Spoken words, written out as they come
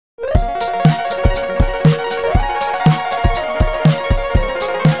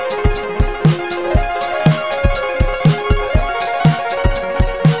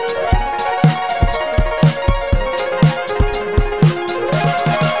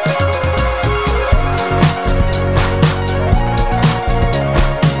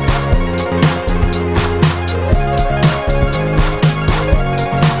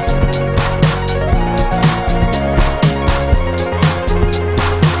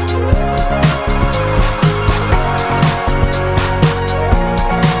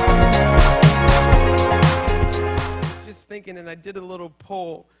thinking, and I did a little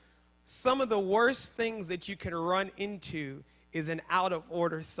poll. Some of the worst things that you can run into is an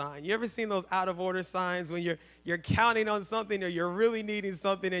out-of-order sign. You ever seen those out-of-order signs when you're counting on something or you're really needing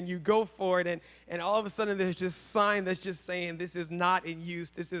something and you go for it, and all of a sudden there's just a sign that's just saying this is not in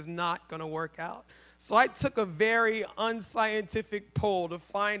use, this is not going to work out. So I took a very unscientific poll to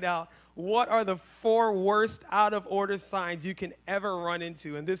find out what are the 4 worst out-of-order signs you can ever run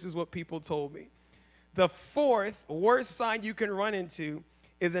into, and this is what people told me. The 4th worst sign you can run into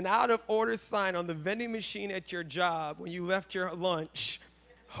is an out-of-order sign on the vending machine at your job when you left your lunch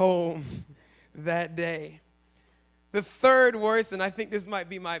home that day. The 3rd worst, and I think this might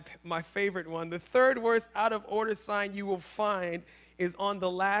be my favorite one, the 3rd worst out-of-order sign you will find is on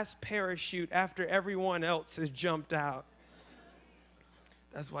the last parachute after everyone else has jumped out.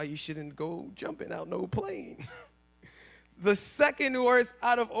 That's why you shouldn't go jumping out no plane. The 2nd worst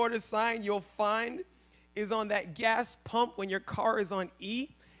out-of-order sign you'll find is on that gas pump when your car is on E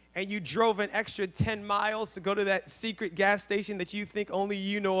and you drove an extra 10 miles to go to that secret gas station that you think only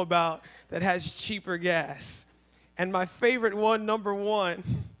you know about that has cheaper gas. And my favorite one, number 1,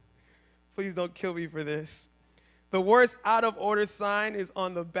 please don't kill me for this. The worst out-of-order sign is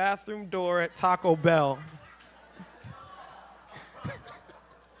on the bathroom door at Taco Bell.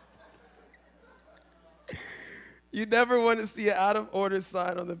 You never want to see an out-of-order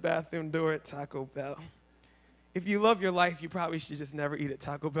sign on the bathroom door at Taco Bell. If you love your life, you probably should just never eat at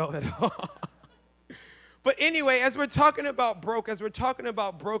Taco Bell at all. But anyway, as we're talking about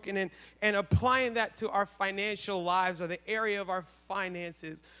broken and applying that to our financial lives or the area of our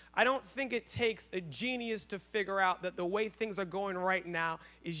finances, I don't think it takes a genius to figure out that the way things are going right now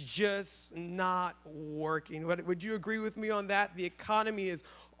is just not working. Would you agree with me on that? The economy is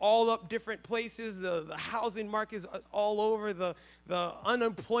all up different places. The housing market is all over. The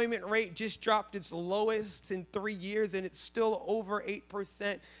unemployment rate just dropped its lowest in 3 years, and it's still over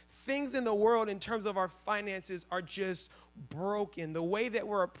 8%. Things in the world in terms of our finances are just broken. The way that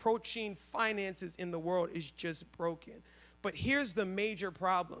we're approaching finances in the world is just broken. But here's the major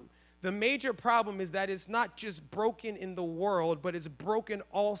problem. The major problem is that it's not just broken in the world, but it's broken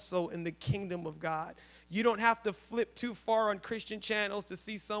also in the kingdom of God. You don't have to flip too far on Christian channels to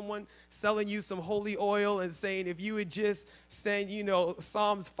see someone selling you some holy oil and saying, if you would just send,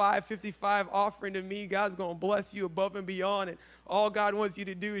 Psalms 555 offering to me, God's going to bless you above and beyond. And all God wants you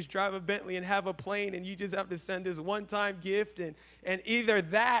to do is drive a Bentley and have a plane, and you just have to send this one-time gift. And either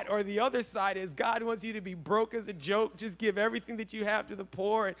that or the other side is God wants you to be broke as a joke. Just give everything that you have to the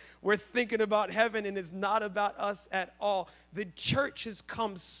poor. And we're thinking about heaven, and it's not about us at all. The church has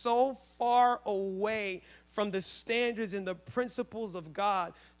come so far away from the standards and the principles of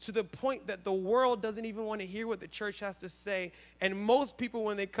God to the point that the world doesn't even want to hear what the church has to say. And most people,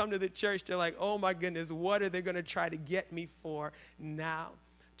 when they come to the church, they're like, oh my goodness, what are they going to try to get me for now?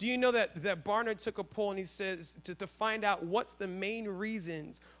 Do you know that Barnard took a poll and he says to find out what's the main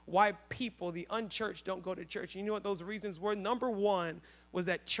reasons why people, the unchurched, don't go to church? And you know what those reasons were? Number 1 was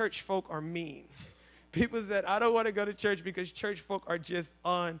that church folk are mean. People said, I don't want to go to church because church folk are just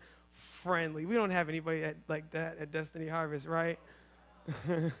unfriendly. We don't have anybody like that at Destiny Harvest, right?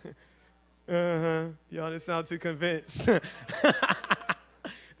 Y'all didn't sound too convinced.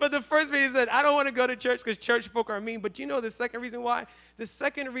 But the first reason said, I don't want to go to church because church folk are mean. But you know the second reason why? The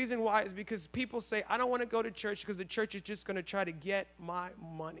second reason why is because people say, I don't want to go to church because the church is just going to try to get my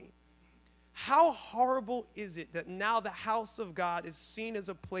money. How horrible is it that now the house of God is seen as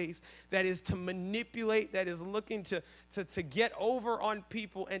a place that is to manipulate, that is looking to get over on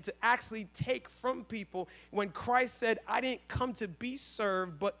people and to actually take from people, when Christ said, I didn't come to be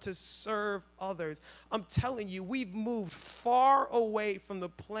served, but to serve others. I'm telling you, we've moved far away from the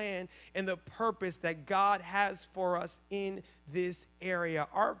plan and the purpose that God has for us in this area.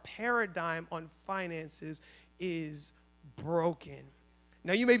 Our paradigm on finances is broken.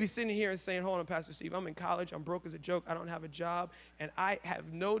 Now, you may be sitting here and saying, hold on, Pastor Steve, I'm in college, I'm broke as a joke, I don't have a job, and I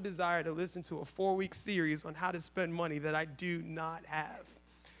have no desire to listen to a 4-week series on how to spend money that I do not have.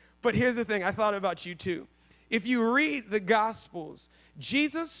 But here's the thing, I thought about you too. If you read the Gospels,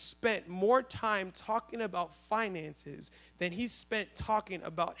 Jesus spent more time talking about finances than he spent talking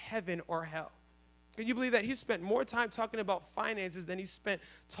about heaven or hell. Can you believe that? He spent more time talking about finances than he spent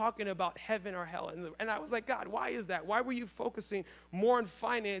talking about heaven or hell. And I was like, God, why is that? Why were you focusing more on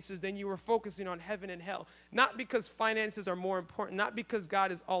finances than you were focusing on heaven and hell? Not because finances are more important, not because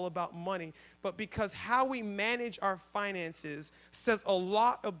God is all about money, but because how we manage our finances says a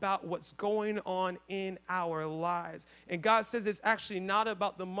lot about what's going on in our lives. And God says it's actually not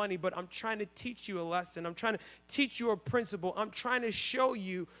about the money, but I'm trying to teach you a lesson. I'm trying to teach you a principle. I'm trying to show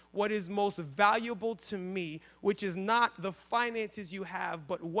you what is most valuable valuable to me, which is not the finances you have,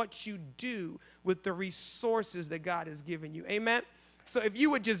 but what you do with the resources that God has given you. Amen? So if you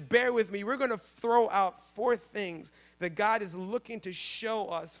would just bear with me, we're going to throw out 4 things that God is looking to show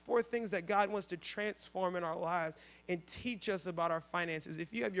us, 4 things that God wants to transform in our lives and teach us about our finances.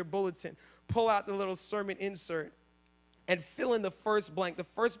 If you have your bulletin, pull out the little sermon insert and fill in the first blank. The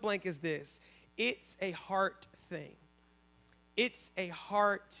first blank is this: it's a heart thing. It's a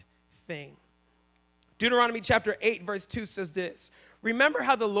heart thing. Deuteronomy chapter 8, verse 2 says this: remember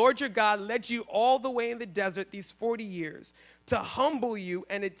how the Lord your God led you all the way in the desert these 40 years to humble you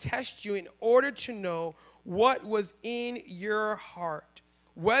and to test you in order to know what was in your heart,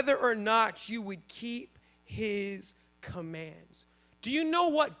 whether or not you would keep his commands. Do you know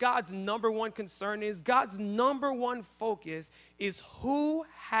what God's number one concern is? God's number one focus is who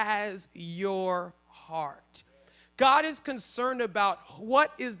has your heart. God is concerned about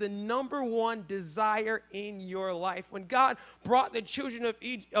what is the number one desire in your life. When God brought the children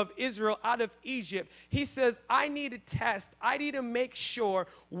of Israel out of Egypt, he says, I need to test. I need to make sure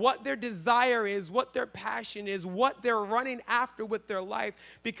what their desire is, what their passion is, what they're running after with their life.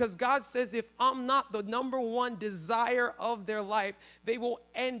 Because God says, if I'm not the number one desire of their life, they will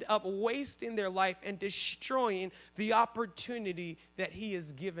end up wasting their life and destroying the opportunity that he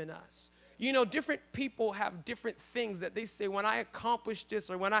has given us. You know, different people have different things that they say, when I accomplish this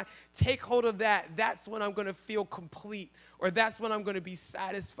or when I take hold of that, that's when I'm going to feel complete, or that's when I'm going to be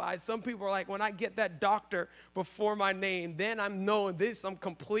satisfied. Some people are like, when I get that doctor before my name, then I'm knowing this, I'm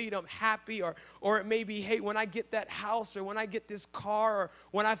complete, I'm happy. Or it may be, hey, when I get that house, or when I get this car, or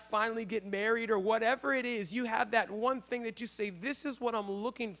when I finally get married, or whatever it is, you have that one thing that you say, this is what I'm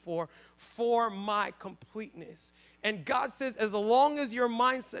looking for my completeness. And God says, as long as your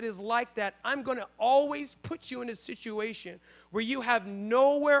mindset is like that, I'm going to always put you in a situation where you have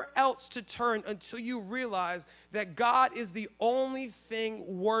nowhere else to turn until you realize that God is the only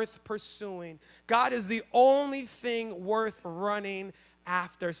thing worth pursuing. God is the only thing worth running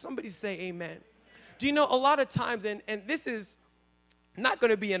after. Somebody say amen. Do you know, a lot of times, and this is not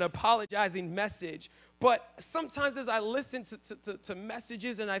going to be an apologizing message, but sometimes as I listen to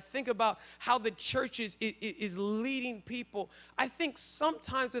messages and I think about how the church is leading people, I think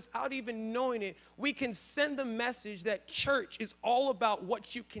sometimes without even knowing it, we can send the message that church is all about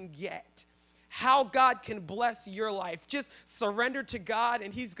what you can get, how God can bless your life. Just surrender to God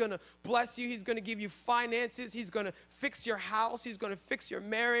and he's going to bless you. He's going to give you finances. He's going to fix your house. He's going to fix your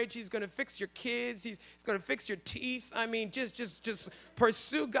marriage. He's going to fix your kids. He's going to fix your teeth. I mean, just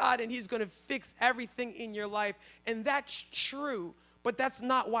pursue God and he's going to fix everything in your life. And that's true, but that's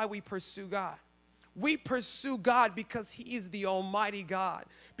not why we pursue God. We pursue God because he is the Almighty God,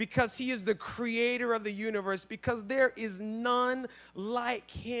 because he is the creator of the universe, because there is none like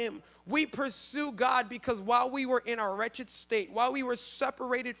him. We pursue God because while we were in our wretched state, while we were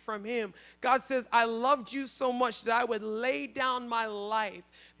separated from him, God says, I loved you so much that I would lay down my life,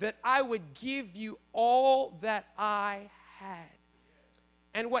 that I would give you all that I had.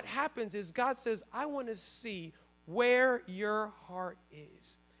 And what happens is God says, I want to see where your heart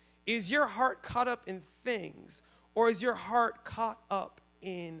is. Is your heart caught up in things, or is your heart caught up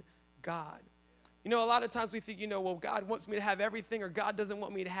in God? You know, a lot of times we think, you know, well, God wants me to have everything, or God doesn't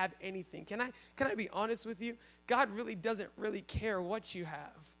want me to have anything. Can I be honest with you? God really doesn't really care what you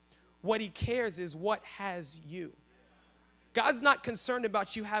have. What he cares is what has you. God's not concerned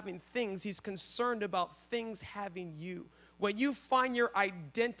about you having things. He's concerned about things having you. When you find your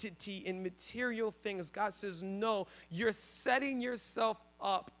identity in material things, God says, no, you're setting yourself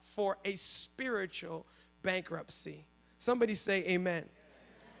up for a spiritual bankruptcy. Somebody say amen.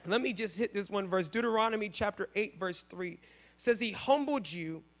 Let me just hit this one verse. Deuteronomy chapter 8, verse 3 says, he humbled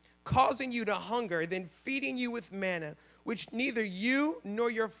you, causing you to hunger, then feeding you with manna, which neither you nor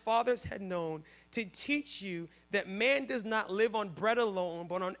your fathers had known, to teach you that man does not live on bread alone,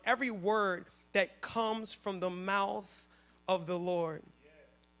 but on every word that comes from the mouth of the Lord.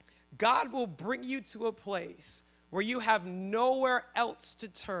 God will bring you to a place where you have nowhere else to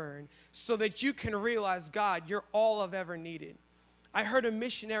turn so that you can realize, God, you're all I've ever needed. I heard a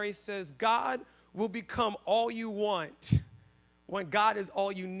missionary says, God will become all you want when God is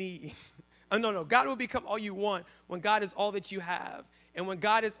all you need. No, God will become all you want when God is all that you have. And when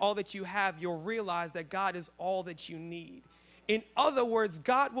God is all that you have, you'll realize that God is all that you need. In other words,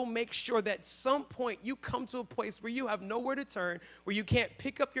 God will make sure that at some point you come to a place where you have nowhere to turn, where you can't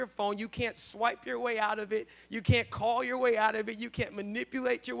pick up your phone, you can't swipe your way out of it, you can't call your way out of it, you can't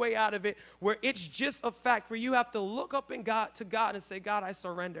manipulate your way out of it, where it's just a fact where you have to look up to God and say, God, I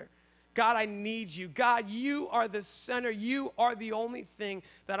surrender. God, I need you. God, you are the center. You are the only thing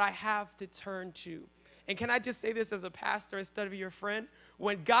that I have to turn to. And can I just say this as a pastor instead of your friend?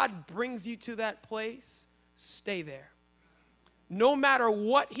 When God brings you to that place, stay there. No matter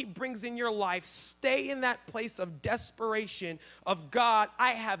what he brings in your life, stay in that place of desperation of God,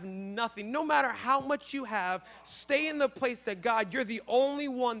 I have nothing. No matter how much you have, stay in the place that God, you're the only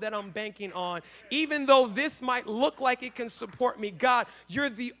one that I'm banking on. Even though this might look like it can support me, God, you're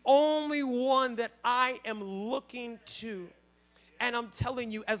the only one that I am looking to. And I'm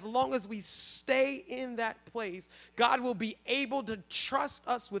telling you, as long as we stay in that place, God will be able to trust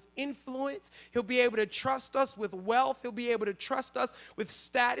us with influence. He'll be able to trust us with wealth. He'll be able to trust us with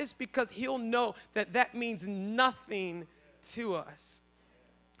status because he'll know that that means nothing to us.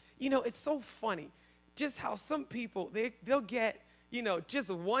 You know, it's so funny just how some people, they'll get,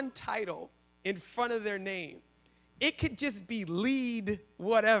 just one title in front of their name. It could just be lead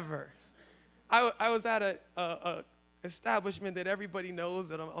whatever. I was at a establishment that everybody knows,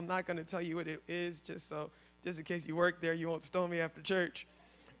 and I'm not going to tell you what it is, just in case you work there, you won't stone me after church.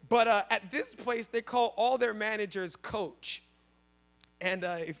 But at this place, they call all their managers coach. And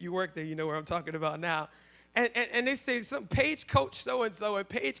if you work there, you know where I'm talking about now. And they say some page coach so-and-so, and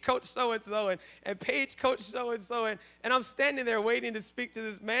page coach so-and-so, and page coach so-and-so. And I'm standing there waiting to speak to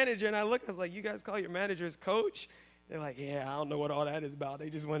this manager, and I was like, you guys call your managers coach? They're like, yeah, I don't know what all that is about. They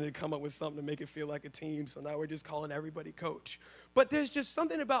just wanted to come up with something to make it feel like a team, so now we're just calling everybody coach. But there's just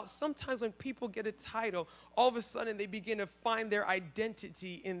something about sometimes when people get a title, all of a sudden they begin to find their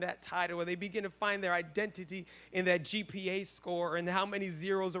identity in that title, or they begin to find their identity in that GPA score and how many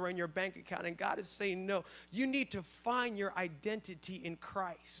zeros are in your bank account. And God is saying, no, you need to find your identity in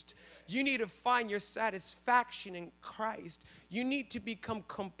Christ. You need to find your satisfaction in Christ. You need to become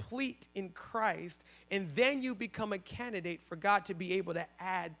complete in Christ, and then you become a candidate for God to be able to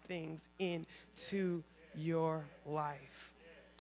add things into your life.